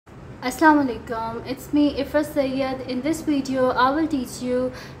Assalamu alaikum, it's me Ifra Syed. In this video I will teach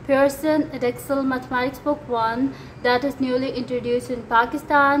you Pearson Edexcel Mathematics Book 1 that is newly introduced in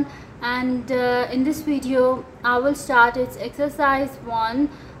Pakistan, and in this video I will start its exercise 1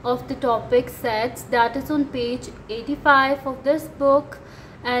 of the topic sets that is on page 85 of this book,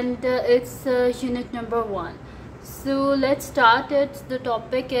 and it's unit number 1. So let's start it. The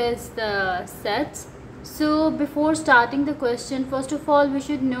topic is the sets. So before starting the question, first of all we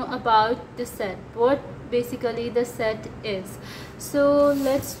should know about the set, what basically the set is. So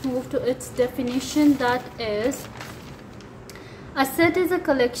let's move to its definition. That is, a set is a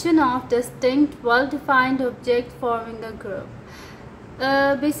collection of distinct well-defined objects forming a group.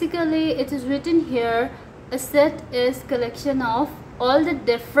 Basically it is written here, a set is collection of all the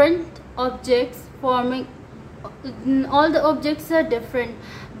different objects forming, all the objects are different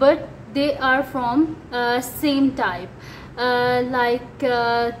but they are from same type, like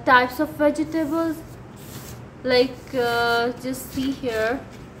types of vegetables, like just see here,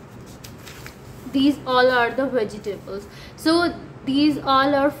 these all are the vegetables. So these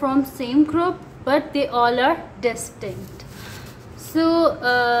all are from same group but they all are distinct. So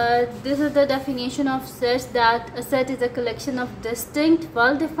this is the definition of sets, that a set is a collection of distinct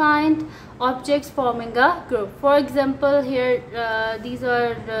well-defined objects forming a group. For example, here these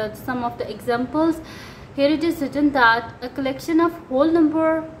are some of the examples. Here it is written that a collection of whole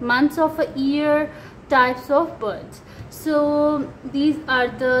number, months of a year, types of birds. So these are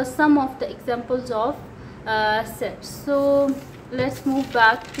the some of the examples of sets. So let's move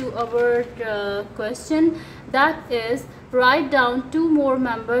back to our question, that is, write down two more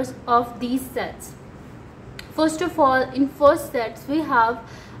members of these sets. First of all, in first sets we have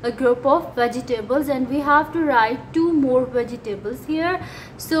a group of vegetables and we have to write two more vegetables here.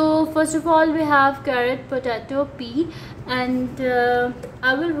 So first of all we have carrot, potato, pea, and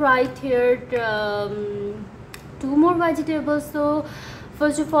I will write here two more vegetables. So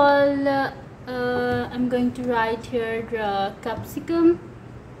first of all I'm going to write here capsicum,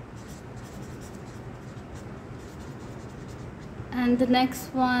 and the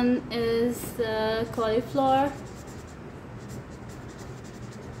next one is cauliflower.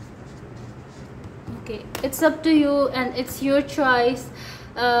 Okay, it's up to you and it's your choice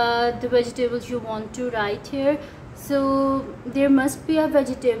the vegetables you want to write here. So there must be a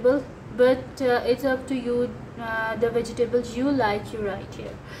vegetable, but it's up to you the vegetables you like you write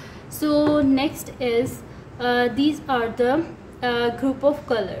here. So next is these are the group of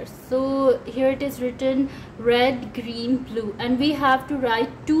colors. So here it is written red, green, blue, and we have to write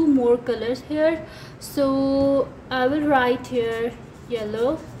two more colors here. So I will write here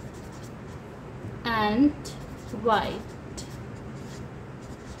yellow and white.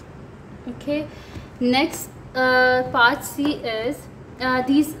 Okay, next part C is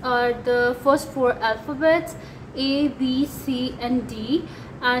these are the first four alphabets, A, B, C and D,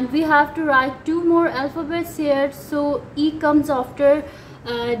 and we have to write two more alphabets here. So E comes after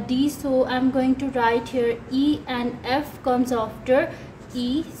D, so I'm going to write here E, and F comes after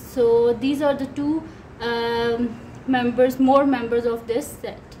E. So these are the two more members of this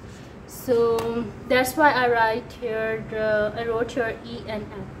set. So that's why I write here I wrote here E and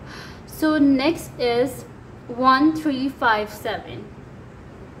F. So next is 1, 3, 5, 7.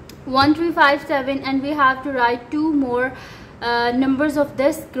 1, 3, 5, 7, and we have to write two more numbers of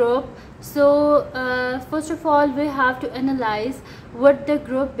this group. So first of all we have to analyze what the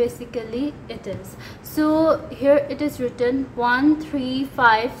group basically it is. So here it is written 1, 3,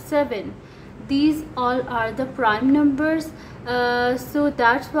 5, 7. These all are the prime numbers, so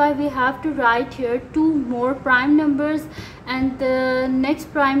that's why we have to write here two more prime numbers, and the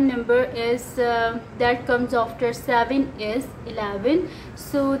next prime number is that comes after 7 is 11.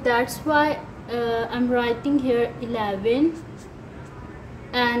 So that's why I'm writing here 11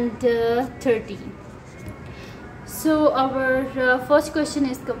 and 13. So our first question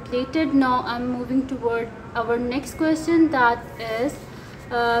is completed. Now I'm moving toward our next question, that is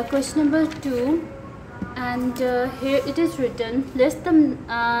question number 2, and here it is written list the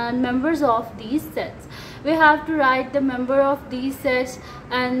members of these sets. We have to write the member of these sets,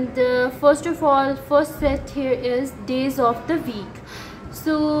 and first of all, first set here is days of the week.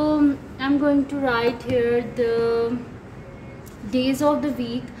 So I'm going to write here the days of the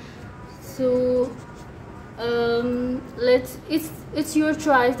week. So it's your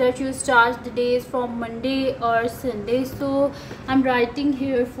choice that you start the days from Monday or Sunday. So I'm writing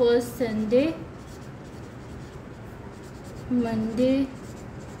here first Sunday, Monday,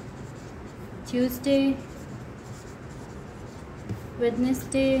 Tuesday,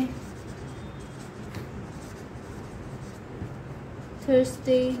 Wednesday,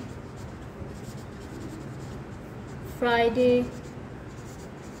 Thursday, Friday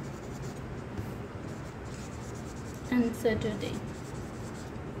and Saturday.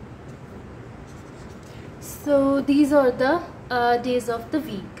 So these are the days of the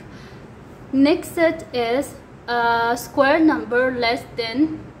week. Next set is square number less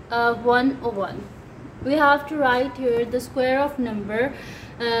than 101. We have to write here the square of number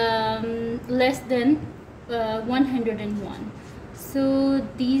less than 101. So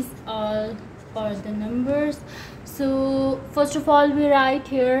these all are the numbers. So first of all, we write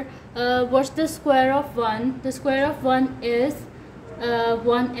here what's the square of 1. The square of 1 is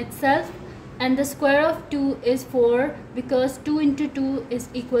 1 itself, and the square of 2 is 4, because 2 into 2 is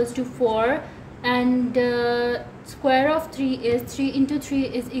equals to 4, and square of 3 is 3 into 3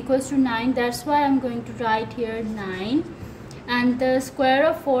 is equals to 9. That's why I'm going to write here 9. And the square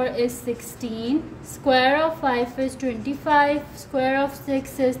of 4 is 16. Square of 5 is 25. Square of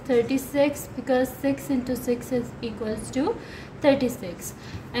 6 is 36, because 6 into 6 is equals to 36.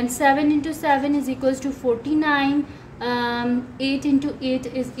 And 7 into 7 is equals to 49. 8 into 8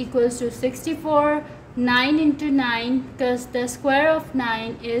 is equals to 64. 9 into 9, because the square of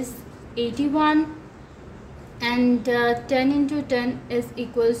 9 is 81. And 10 into 10 is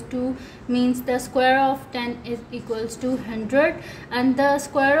equals to, means the square of 10 is equals to 100. And the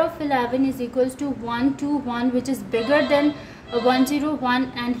square of 11 is equals to 121, which is bigger than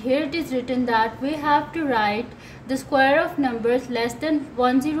 101. And here it is written that we have to write the square of numbers less than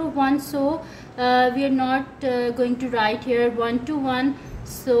 101. So we are not going to write here 121.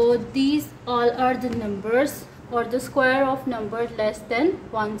 So these all are the numbers, or the square of number less than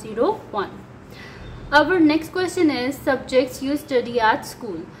 101. Our next question is subjects you study at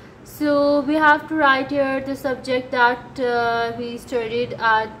school. So we have to write here the subject that we studied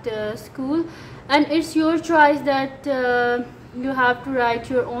at school, and it's your choice that you have to write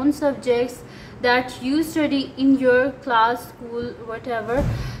your own subjects that you study in your class, school, whatever.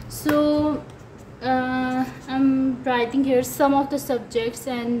 So I'm writing here some of the subjects,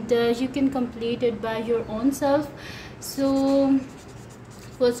 and you can complete it by your own self. So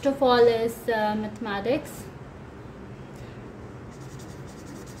first of all is mathematics,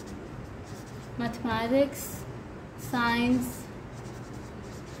 science,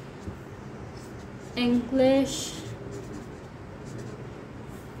 English,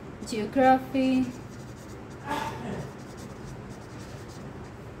 geography,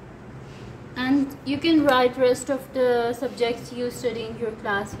 and you can write rest of the subjects you study in your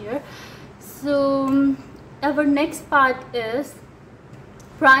class here. So our next part is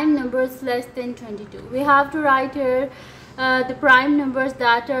prime numbers less than 22. We have to write here the prime numbers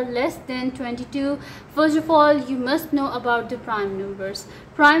that are less than 22. First of all, you must know about the prime numbers.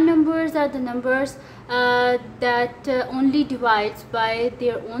 Prime numbers are the numbers that only divides by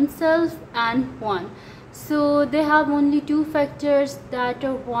their own self and 1. So they have only two factors, that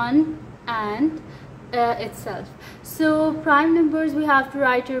are 1 and itself. So prime numbers, we have to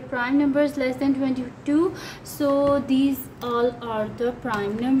write your prime numbers less than 22. So these all are the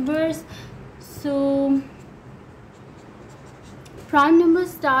prime numbers. So prime number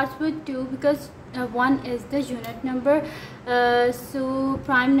starts with 2, because 1 is the unit number. So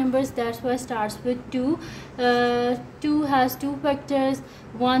prime numbers, that's why starts with 2. 2 has two factors,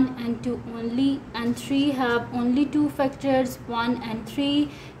 1 and 2 only, and 3 have only two factors, 1 and 3.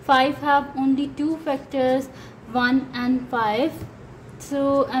 5 have only two factors, 1 and 5.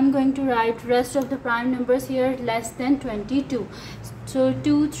 So I'm going to write rest of the prime numbers here less than 22. So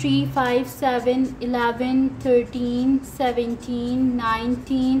 2, 3, 5, 7, 11, 13, 17,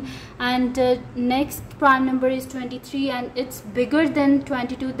 19, and next prime number is 23, and it's bigger than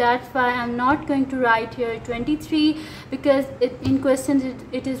 22. That's why I'm not going to write here 23, because in question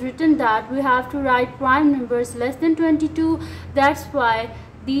it is written that we have to write prime numbers less than 22. That's why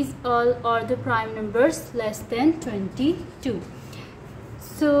these all are the prime numbers less than 22.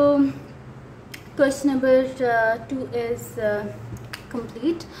 So question number 2 is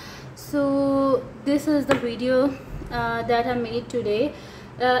complete. So this is the video that I made today.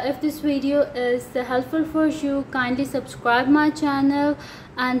 If this video is helpful for you, kindly subscribe my channel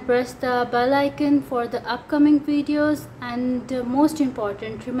and press the bell icon for the upcoming videos, and most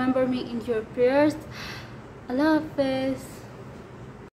important, remember me in your prayers. Allah Hafiz.